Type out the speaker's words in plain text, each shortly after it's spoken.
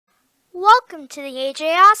Welcome to the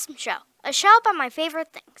AJ Awesome Show, a show about my favorite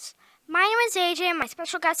things. My name is AJ and my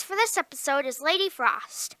special guest for this episode is Lady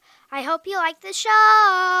Frost. I hope you like the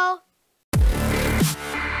show!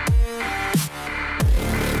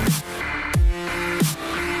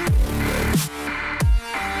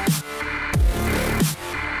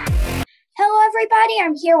 Hello everybody,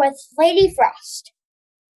 I'm here with Lady Frost.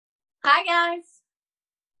 Hi guys!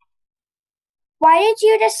 Why did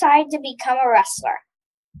you decide to become a wrestler?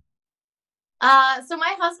 So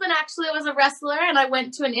my husband actually was a wrestler, and I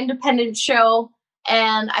went to an independent show,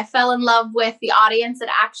 and I fell in love with the audience and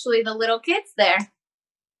actually the little kids there.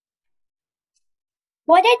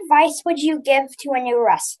 What advice would you give to a new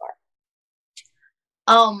wrestler?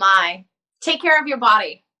 Oh my. Take care of your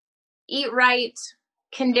body. Eat right,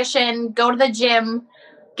 condition, go to the gym,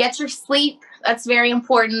 get your sleep. That's very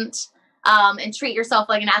important. And treat yourself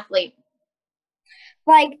like an athlete.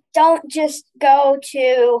 Like, don't just go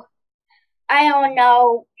to, I don't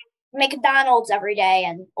know, McDonald's every day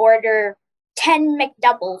and order 10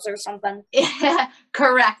 McDoubles or something. Yeah,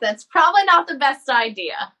 correct. That's probably not the best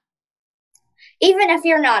idea. Even if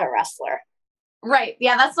you're not a wrestler. Right.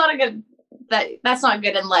 Yeah, that's not good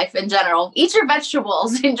in life in general. Eat your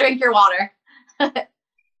vegetables and drink your water.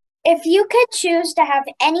 If you could choose to have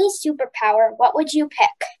any superpower, what would you pick?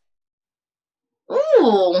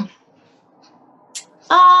 Ooh.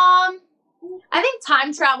 I think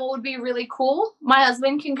time travel would be really cool. My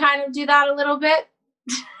husband can kind of do that a little bit.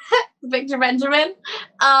 Victor Benjamin.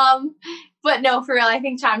 But no, for real, I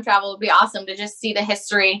think time travel would be awesome to just see the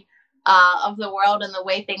history of the world and the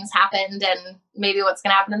way things happened and maybe what's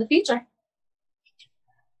going to happen in the future.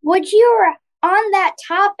 On that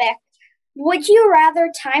topic, would you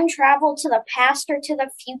rather time travel to the past or to the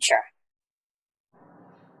future?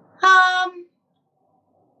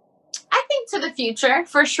 I think to the future,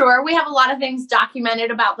 for sure. We have a lot of things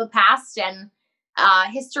documented about the past and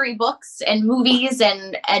history books and movies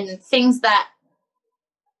and things that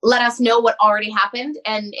let us know what already happened.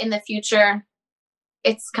 And in the future,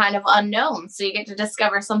 it's kind of unknown. So you get to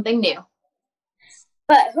discover something new.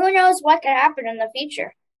 But who knows what could happen in the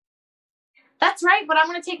future? That's right. But I'm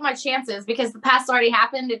going to take my chances because the past already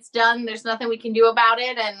happened. It's done. There's nothing we can do about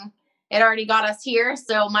it. And it already got us here.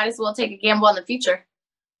 So might as well take a gamble on the future.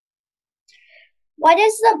 What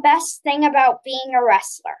is the best thing about being a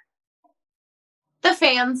wrestler? The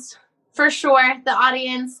fans, for sure. The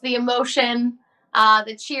audience, the emotion,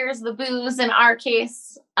 the cheers, the boos in our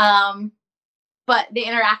case. But the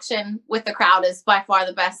interaction with the crowd is by far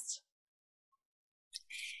the best.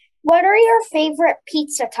 What are your favorite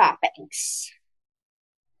pizza toppings?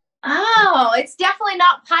 Oh, it's definitely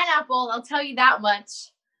not pineapple. I'll tell you that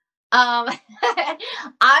much. I'm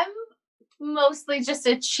mostly just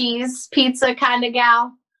a cheese pizza kind of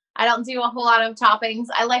gal. I don't do a whole lot of toppings.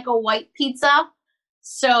 I like a white pizza.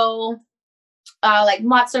 So, like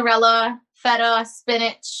mozzarella, feta,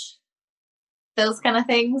 spinach, those kind of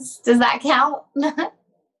things. Does that count?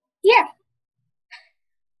 Yeah.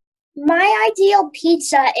 My ideal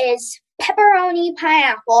pizza is pepperoni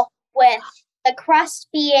pineapple with the crust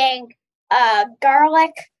being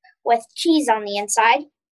garlic with cheese on the inside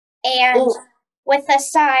and with the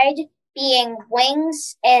side being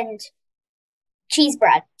wings and cheese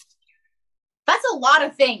bread. That's a lot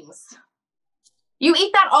of things. You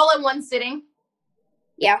eat that all in one sitting?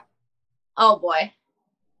 Yeah. Oh boy.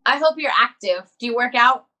 I hope you're active. Do you work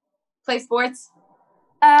out? Play sports?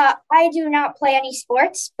 I do not play any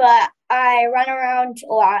sports, but I run around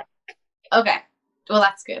a lot. Okay. Well,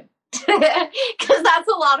 that's good. Because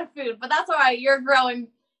that's a lot of food, but that's all right. You're growing.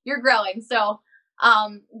 So,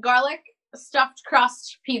 garlic stuffed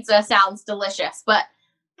crust pizza sounds delicious, but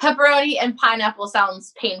pepperoni and pineapple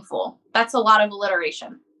sounds painful. That's a lot of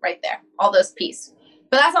alliteration right there. All those P's.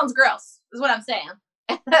 But that sounds gross, is what I'm saying.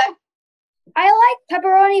 I like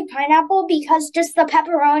pepperoni pineapple because just the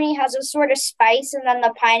pepperoni has a sort of spice and then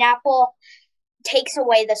the pineapple takes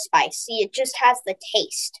away the spice. See, it just has the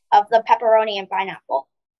taste of the pepperoni and pineapple.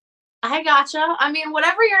 I gotcha. I mean,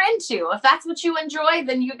 whatever you're into. If that's what you enjoy,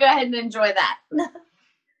 then you go ahead and enjoy that.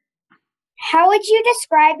 How would you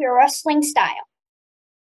describe your wrestling style?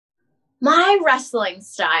 My wrestling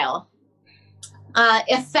style.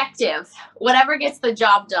 Effective. Whatever gets the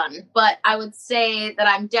job done. But I would say that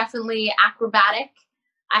I'm definitely acrobatic.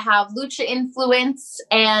 I have lucha influence,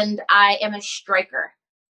 and I am a striker.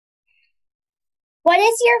 What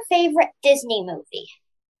is your favorite Disney movie?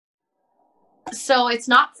 So it's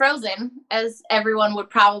not Frozen, as everyone would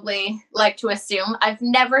probably like to assume. I've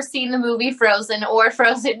never seen the movie Frozen or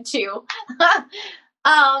Frozen 2.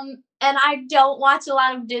 And I don't watch a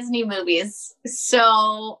lot of Disney movies.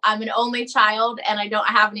 So I'm an only child and I don't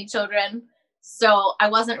have any children. So I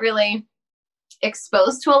wasn't really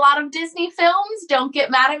exposed to a lot of Disney films. Don't get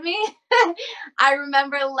mad at me. I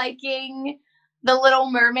remember liking The Little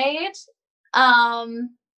Mermaid.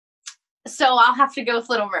 So I'll have to go with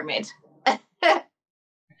Little Mermaid.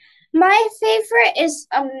 My favorite is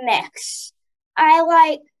a mix. I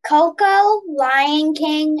like Coco, Lion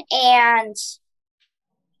King, and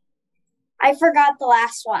I forgot the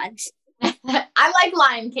last one. I like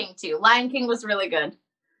Lion King too. Lion King was really good.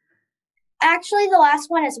 Actually, the last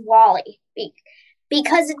one is WALL-E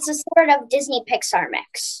because it's a sort of Disney Pixar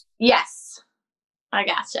mix. Yes, I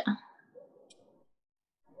gotcha.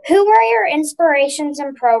 Who were your inspirations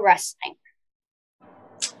in pro wrestling?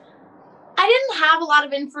 I didn't have a lot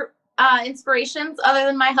of inspirations other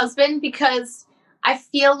than my husband because I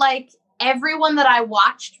feel like everyone that I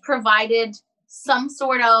watched provided some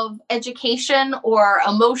sort of education or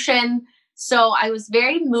emotion. So I was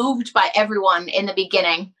very moved by everyone in the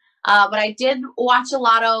beginning. But I did watch a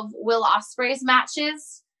lot of Will Ospreay's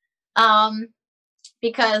matches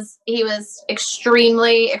because he was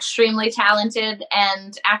extremely, extremely talented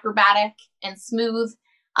and acrobatic and smooth.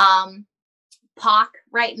 Pac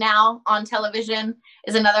right now on television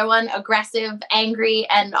is another one, aggressive, angry,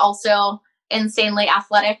 and also insanely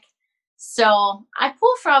athletic. So I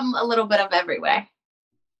pull from a little bit of everywhere.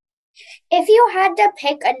 If you had to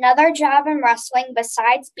pick another job in wrestling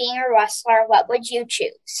besides being a wrestler, what would you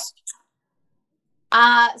choose?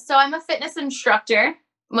 So I'm a fitness instructor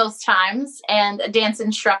most times and a dance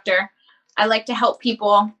instructor. I like to help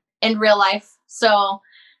people in real life. So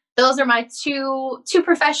those are my two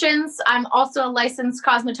professions. I'm also a licensed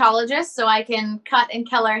cosmetologist, so I can cut and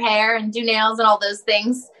color hair and do nails and all those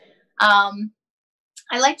things.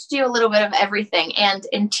 I like to do a little bit of everything, and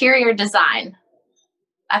interior design.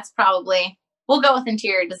 That's probably, we'll go with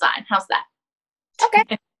interior design. How's that?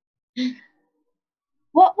 Okay.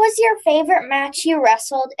 What was your favorite match you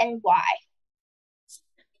wrestled and why?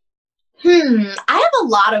 I have a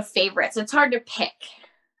lot of favorites. It's hard to pick.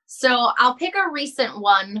 So I'll pick a recent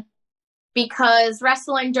one because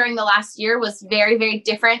wrestling during the last year was very, very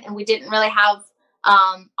different and we didn't really have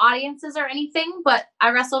audiences or anything, but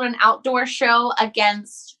I wrestled an outdoor show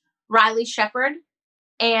against Riley Shepard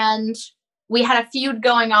and we had a feud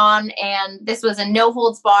going on and this was a no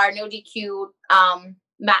holds bar, no DQ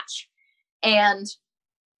match. And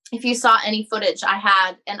if you saw any footage, I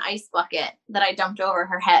had an ice bucket that I dumped over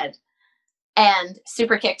her head and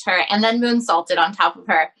super kicked her and then moonsaulted on top of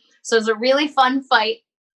her. So it was a really fun fight.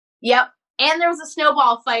 Yep. And there was a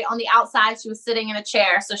snowball fight on the outside. She was sitting in a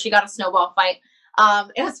chair, so she got a snowball fight.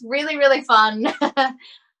 It was really, really fun.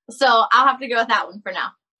 So I'll have to go with that one for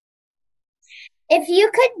now. If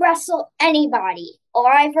you could wrestle anybody,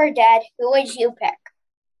 alive or dead, who would you pick?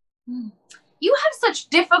 You have such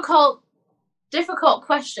difficult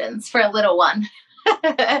questions for a little one.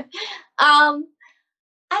 I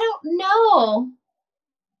don't know.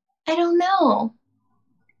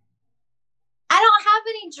 I don't have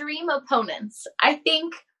any dream opponents. I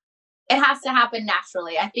think it has to happen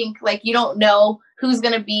naturally. I think like you don't know who's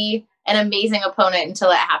going to be an amazing opponent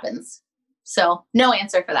until it happens. So no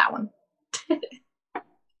answer for that one.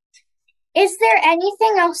 Is there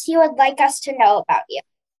anything else you would like us to know about you?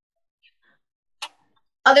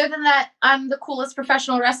 Other than that, I'm the coolest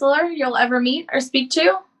professional wrestler you'll ever meet or speak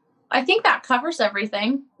to. I think that covers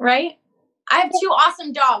everything, right? I have 2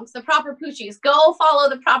 awesome dogs, the Proper Poochies. Go follow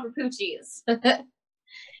the Proper Poochies.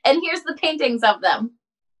 And here's the paintings of them.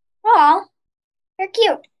 Aw, they're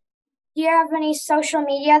cute. Do you have any social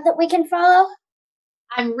media that we can follow?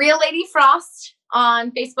 I'm Real Lady Frost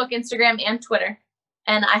on Facebook, Instagram, and Twitter.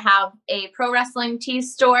 And I have a pro wrestling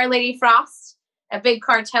tees store, Lady Frost, a Big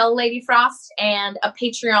Cartel, Lady Frost, and a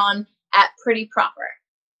Patreon at Pretty Proper.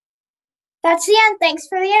 That's the end. Thanks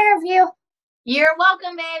for the interview. You're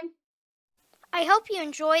welcome, babe. I hope you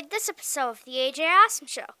enjoyed this episode of the AJ Awesome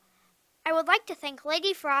Show. I would like to thank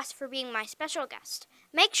Lady Frost for being my special guest.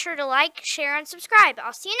 Make sure to like, share, and subscribe.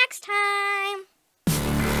 I'll see you next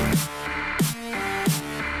time.